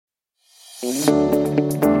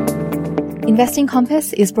Investing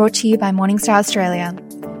Compass is brought to you by Morningstar Australia.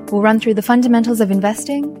 We'll run through the fundamentals of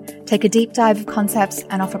investing, take a deep dive of concepts,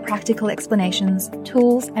 and offer practical explanations,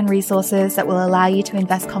 tools, and resources that will allow you to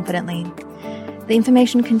invest confidently. The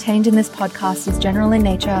information contained in this podcast is general in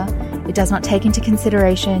nature. It does not take into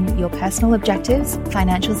consideration your personal objectives,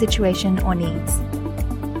 financial situation, or needs.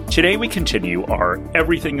 Today we continue our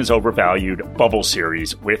Everything is Overvalued bubble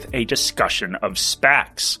series with a discussion of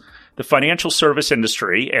SPACs. The financial service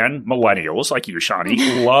industry and millennials like you,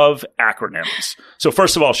 Shani, love acronyms. So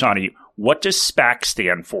first of all, Shani, what does SPAC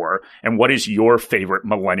stand for, and what is your favorite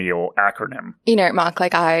millennial acronym? You know, Mark,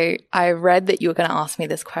 I read that you were going to ask me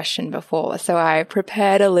this question before, so I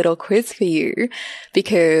prepared a little quiz for you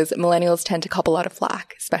because millennials tend to cop a lot of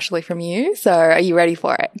flack, especially from you. So are you ready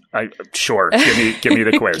for it? Sure. Give me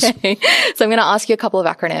the quiz. Okay. So I'm going to ask you a couple of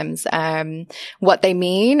acronyms, what they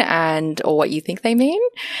mean or what you think they mean.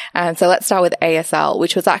 So let's start with ASL,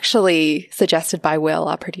 which was actually suggested by Will,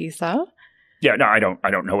 our producer. Yeah, no, I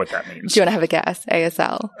don't know what that means. Do you want to have a guess?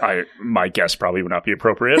 ASL. My guess probably would not be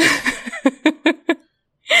appropriate.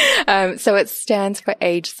 So it stands for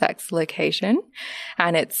age, sex, location,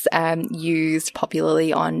 and it's used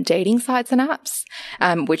popularly on dating sites and apps,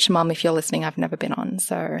 which, Mum, if you're listening, I've never been on,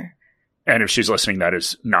 so... And if she's listening, that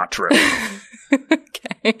is not true.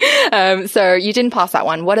 Okay. So you didn't pass that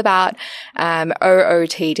one. What about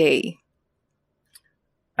OOTD?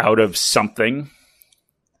 Out of something.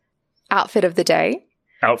 Outfit of the day.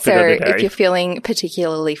 Outfit of the day. So if you're feeling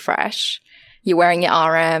particularly fresh, you're wearing your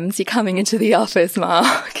RMs, you're coming into the office,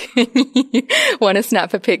 Mark, you want to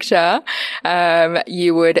snap a picture,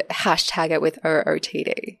 you would hashtag it with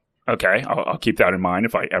OOTD. Okay. I'll keep that in mind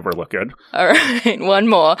if I ever look good. All right. One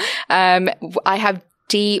more. I have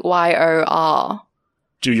DYOR.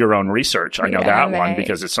 Do your own research. I know that one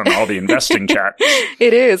because it's on all the investing chat.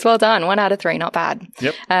 It is. Well done. 1 out of 3. Not bad.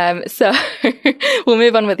 Yep. So we'll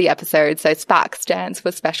move on with the episode. So SPAC stands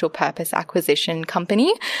for Special Purpose Acquisition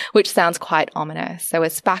Company, which sounds quite ominous. So a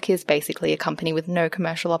SPAC is basically a company with no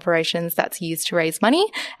commercial operations that's used to raise money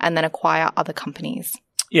and then acquire other companies.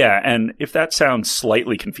 Yeah, and if that sounds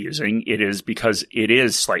slightly confusing, it is because it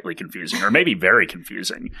is slightly confusing, or maybe very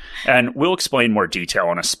confusing. And we'll explain more detail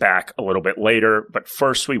on a SPAC a little bit later, but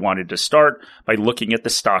first we wanted to start by looking at the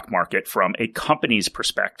stock market from a company's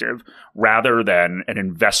perspective rather than an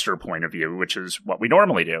investor point of view, which is what we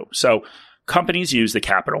normally do. So companies use the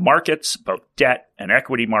capital markets, both debt and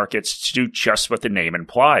equity markets, to do just what the name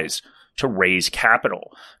implies, to raise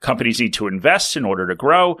capital. Companies need to invest in order to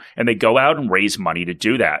grow, and they go out and raise money to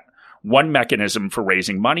do that. One mechanism for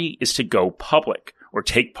raising money is to go public or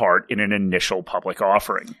take part in an initial public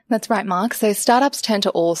offering. That's right, Mark. So startups turn to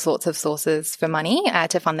all sorts of sources for money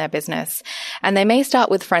to fund their business. And they may start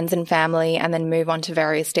with friends and family and then move on to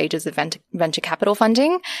various stages of venture capital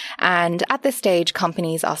funding. And at this stage,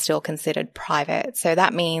 companies are still considered private. So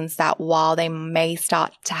that means that while they may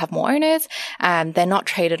start to have more owners, they're not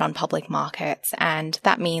traded on public markets. And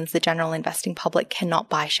that means the general investing public cannot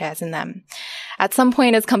buy shares in them. At some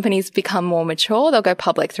point, as companies become more mature, they'll go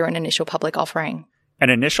public through an initial public offering. An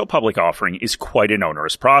initial public offering is quite an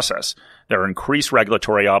onerous process. There are increased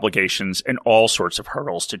regulatory obligations and all sorts of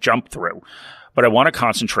hurdles to jump through. But I want to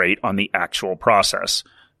concentrate on the actual process.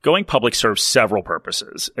 Going public serves several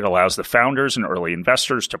purposes. It allows the founders and early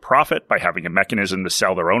investors to profit by having a mechanism to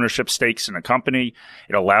sell their ownership stakes in a company.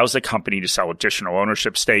 It allows the company to sell additional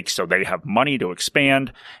ownership stakes so they have money to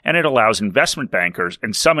expand. And it allows investment bankers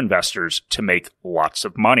and some investors to make lots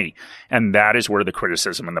of money. And that is where the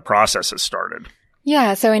criticism in the process has started.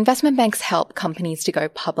 Yeah, so investment banks help companies to go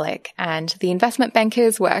public, and the investment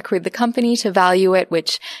bankers work with the company to value it,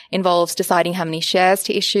 which involves deciding how many shares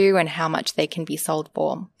to issue and how much they can be sold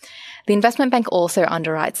for. The investment bank also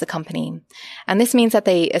underwrites the company, and this means that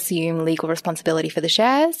they assume legal responsibility for the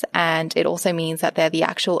shares, and it also means that they're the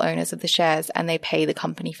actual owners of the shares and they pay the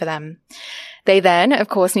company for them. They then, of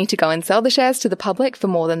course, need to go and sell the shares to the public for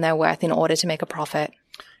more than they're worth in order to make a profit.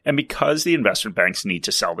 And because the investment banks need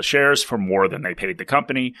to sell the shares for more than they paid the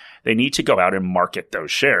company, they need to go out and market those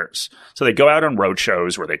shares. So they go out on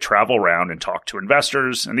roadshows where they travel around and talk to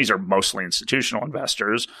investors, and these are mostly institutional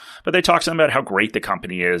investors, but they talk to them about how great the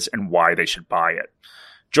company is and why they should buy it.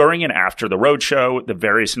 During and after the roadshow, the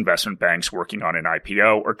various investment banks working on an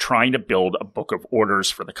IPO are trying to build a book of orders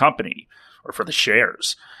for the company or for the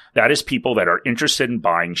shares. That is people that are interested in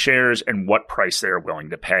buying shares and what price they are willing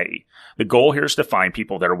to pay. The goal here is to find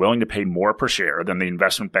people that are willing to pay more per share than the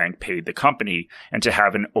investment bank paid the company and to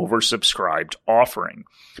have an oversubscribed offering,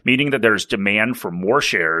 meaning that there's demand for more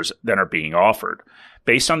shares than are being offered.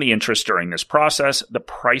 Based on the interest during this process, the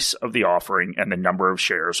price of the offering and the number of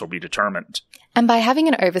shares will be determined. And by having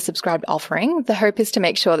an oversubscribed offering, the hope is to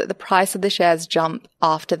make sure that the price of the shares jump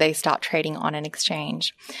after they start trading on an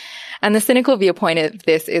exchange. And the cynical viewpoint of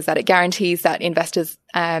this is that it guarantees that investors,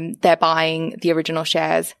 they're buying the original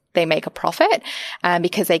shares, they make a profit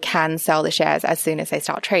because they can sell the shares as soon as they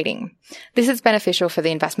start trading. This is beneficial for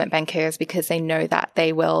the investment bankers because they know that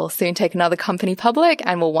they will soon take another company public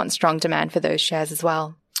and will want strong demand for those shares as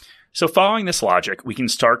well. So following this logic, we can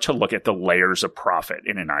start to look at the layers of profit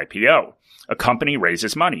in an IPO. A company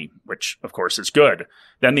raises money, which of course is good.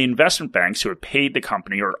 Then the investment banks who have paid the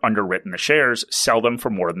company or underwritten the shares sell them for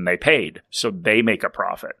more than they paid, so they make a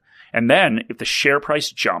profit. And then if the share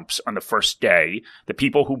price jumps on the first day, the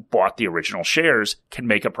people who bought the original shares can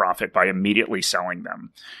make a profit by immediately selling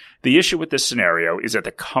them. The issue with this scenario is that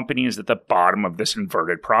the company is at the bottom of this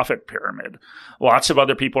inverted profit pyramid. Lots of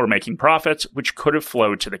other people are making profits, which could have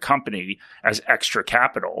flowed to the company as extra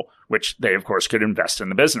capital, which they, of course, could invest in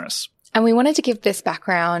the business. And we wanted to give this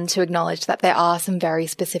background to acknowledge that there are some very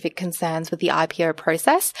specific concerns with the IPO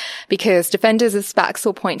process because defenders of SPACs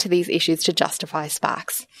will point to these issues to justify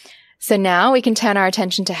SPACs. So now we can turn our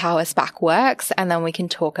attention to how a SPAC works, and then we can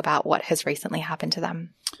talk about what has recently happened to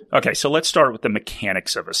them. Okay, so let's start with the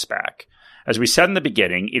mechanics of a SPAC. As we said in the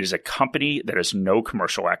beginning, it is a company that has no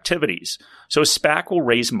commercial activities. So a SPAC will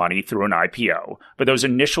raise money through an IPO, but those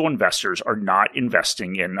initial investors are not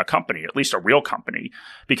investing in a company, at least a real company,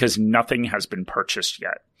 because nothing has been purchased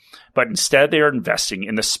yet. But instead, they are investing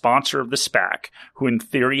in the sponsor of the SPAC, who in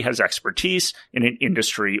theory has expertise in an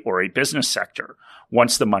industry or a business sector.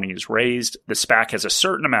 Once the money is raised, the SPAC has a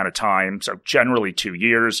certain amount of time, so generally 2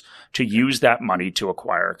 years, to use that money to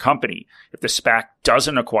acquire a company. If the SPAC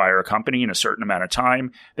doesn't acquire a company in a certain amount of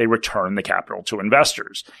time, they return the capital to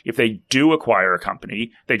investors. If they do acquire a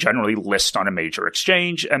company, they generally list on a major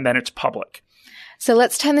exchange, and then it's public. So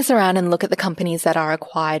let's turn this around and look at the companies that are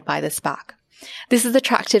acquired by the SPAC. This is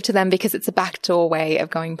attractive to them because it's a backdoor way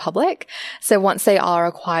of going public. So once they are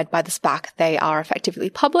acquired by the SPAC, they are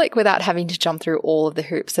effectively public without having to jump through all of the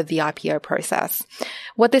hoops of the IPO process.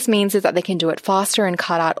 What this means is that they can do it faster and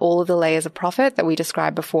cut out all of the layers of profit that we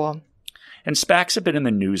described before. And SPACs have been in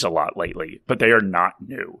the news a lot lately, but they are not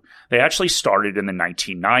new. They actually started in the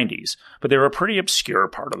 1990s, but they're a pretty obscure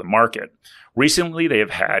part of the market. Recently, they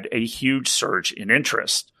have had a huge surge in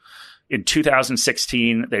interest. In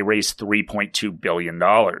 2016, they raised $3.2 billion.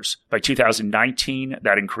 By 2019,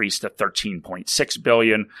 that increased to $13.6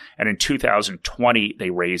 billion. And in 2020, they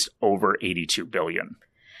raised over $82 billion.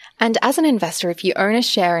 And as an investor, if you own a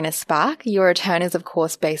share in a SPAC, your return is, of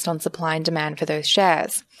course, based on supply and demand for those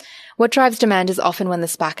shares. What drives demand is often when the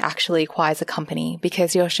SPAC actually acquires a company,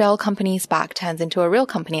 because your shell company SPAC turns into a real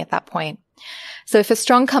company at that point. So if a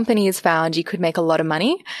strong company is found, you could make a lot of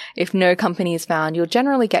money. If no company is found, you'll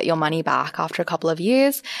generally get your money back after a couple of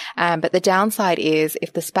years. But the downside is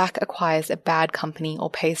if the SPAC acquires a bad company or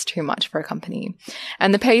pays too much for a company.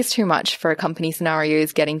 And the pays too much for a company scenario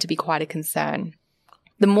is getting to be quite a concern.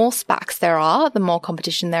 The more SPACs there are, the more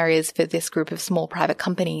competition there is for this group of small private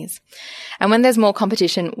companies. And when there's more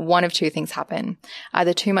competition, one of two things happen.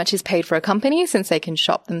 Either too much is paid for a company since they can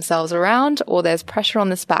shop themselves around, or there's pressure on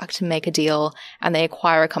the SPAC to make a deal and they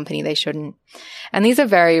acquire a company they shouldn't. And these are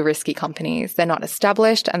very risky companies. They're not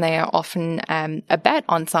established and they are often a bet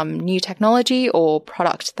on some new technology or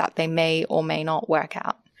product that they may or may not work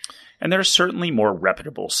out. And there are certainly more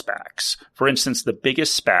reputable SPACs. For instance, the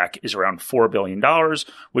biggest SPAC is around $4 billion,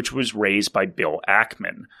 which was raised by Bill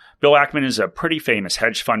Ackman. Bill Ackman is a pretty famous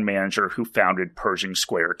hedge fund manager who founded Pershing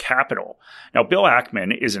Square Capital. Now, Bill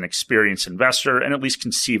Ackman is an experienced investor and at least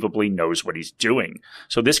conceivably knows what he's doing.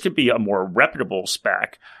 So this could be a more reputable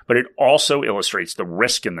SPAC, but it also illustrates the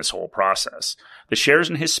risk in this whole process. The shares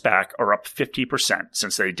in his SPAC are up 50%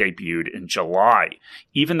 since they debuted in July,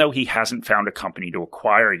 even though he hasn't found a company to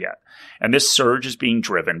acquire yet. And this surge is being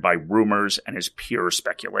driven by rumors and is pure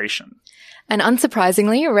speculation. And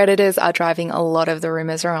unsurprisingly, Redditors are driving a lot of the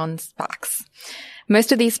rumors around SPACs.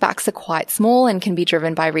 Most of these SPACs are quite small and can be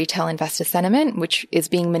driven by retail investor sentiment, which is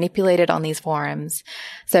being manipulated on these forums.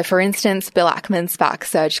 So for instance, Bill Ackman's SPAC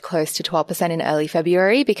surged close to 12% in early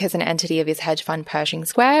February because an entity of his hedge fund Pershing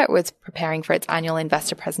Square was preparing for its annual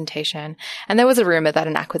investor presentation. And there was a rumor that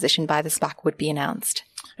an acquisition by the SPAC would be announced.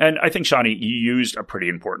 And I think, Shani, you used a pretty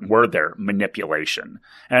important word there, manipulation.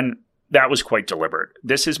 And that was quite deliberate.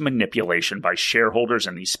 This is manipulation by shareholders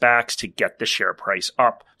in these SPACs to get the share price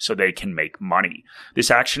up so they can make money.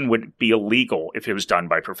 This action would be illegal if it was done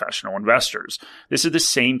by professional investors. This is the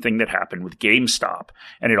same thing that happened with GameStop,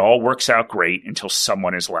 and it all works out great until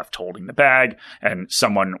someone is left holding the bag, and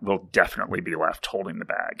someone will definitely be left holding the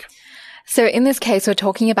bag. So in this case, we're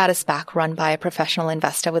talking about a SPAC run by a professional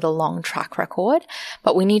investor with a long track record,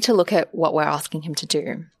 but we need to look at what we're asking him to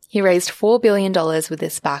do. He raised $4 billion with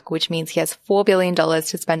this SPAC, which means he has $4 billion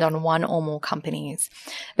to spend on one or more companies.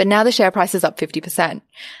 But now the share price is up 50%.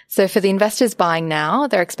 So for the investors buying now,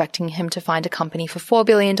 they're expecting him to find a company for $4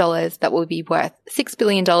 billion that will be worth $6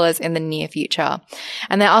 billion in the near future.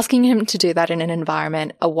 And they're asking him to do that in an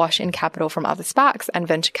environment awash in capital from other SPACs and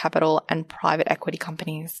venture capital and private equity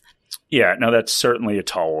companies. Yeah, no, that's certainly a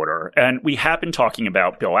tall order. And we have been talking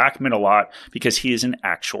about Bill Ackman a lot because he is an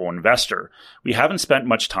actual investor. We haven't spent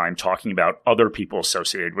much time talking about other people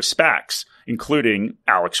associated with SPACs, including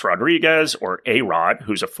Alex Rodriguez, or A-Rod,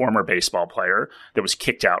 who's a former baseball player that was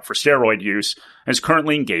kicked out for steroid use and is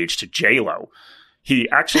currently engaged to J-Lo. He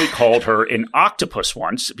actually called her an octopus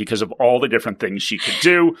once because of all the different things she could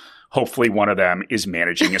do. Hopefully one of them is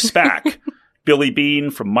managing a SPAC. Billy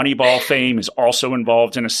Beane from Moneyball fame is also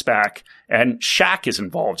involved in a SPAC, and Shaq is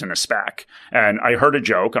involved in a SPAC. And I heard a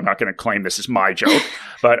joke, I'm not going to claim this is my joke,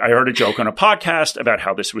 but I heard a joke on a podcast about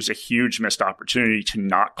how this was a huge missed opportunity to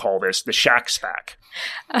not call this the Shaq SPAC.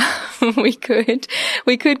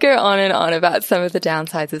 We could go on and on about some of the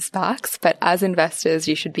downsides of SPACs, but as investors,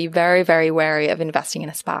 you should be very, very wary of investing in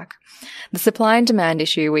a SPAC. The supply and demand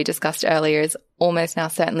issue we discussed earlier is almost now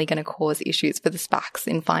certainly going to cause issues for the SPACs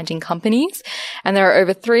in finding companies, and there are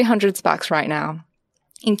over 300 SPACs right now.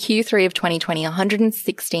 In Q3 of 2020,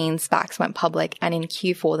 116 SPACs went public, and in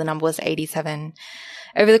Q4 the number was 87.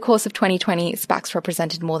 Over the course of 2020, SPACs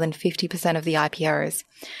represented more than 50% of the IPOs.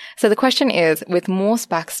 So the question is, with more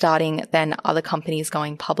SPACs starting than other companies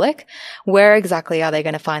going public, where exactly are they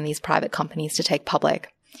going to find these private companies to take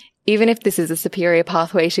public? Even if this is a superior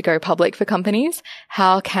pathway to go public for companies,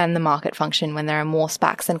 how can the market function when there are more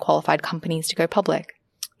SPACs than qualified companies to go public?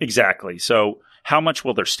 Exactly. So how much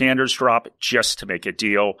will their standards drop just to make a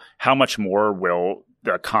deal? How much more will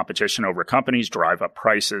the competition over companies drive up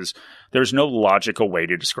prices? There's no logical way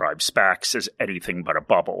to describe SPACs as anything but a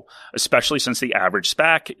bubble, especially since the average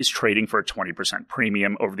SPAC is trading for a 20%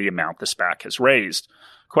 premium over the amount the SPAC has raised.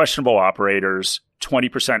 Questionable operators,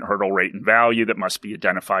 20% hurdle rate and value that must be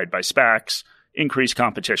identified by SPACs, increased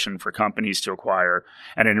competition for companies to acquire,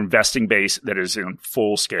 and an investing base that is in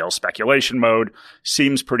full-scale speculation mode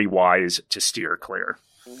seems pretty wise to steer clear.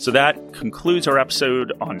 So that concludes our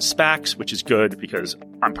episode on SPACs, which is good because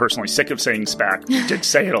I'm personally sick of saying SPAC. We did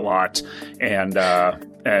say it a lot. And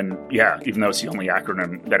yeah, even though it's the only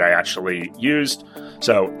acronym that I actually used.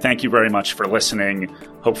 So thank you very much for listening.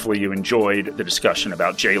 Hopefully you enjoyed the discussion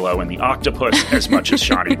about J-Lo and the octopus as much as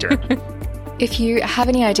Shani did. If you have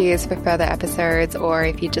any ideas for further episodes, or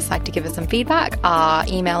if you'd just like to give us some feedback, our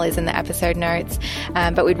email is in the episode notes,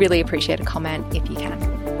 but we'd really appreciate a comment if you can.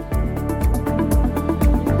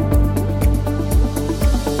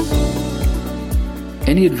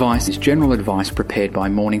 Any advice is general advice prepared by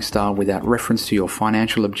Morningstar without reference to your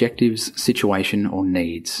financial objectives, situation, or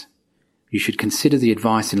needs. You should consider the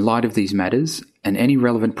advice in light of these matters and any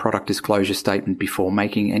relevant product disclosure statement before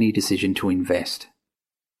making any decision to invest.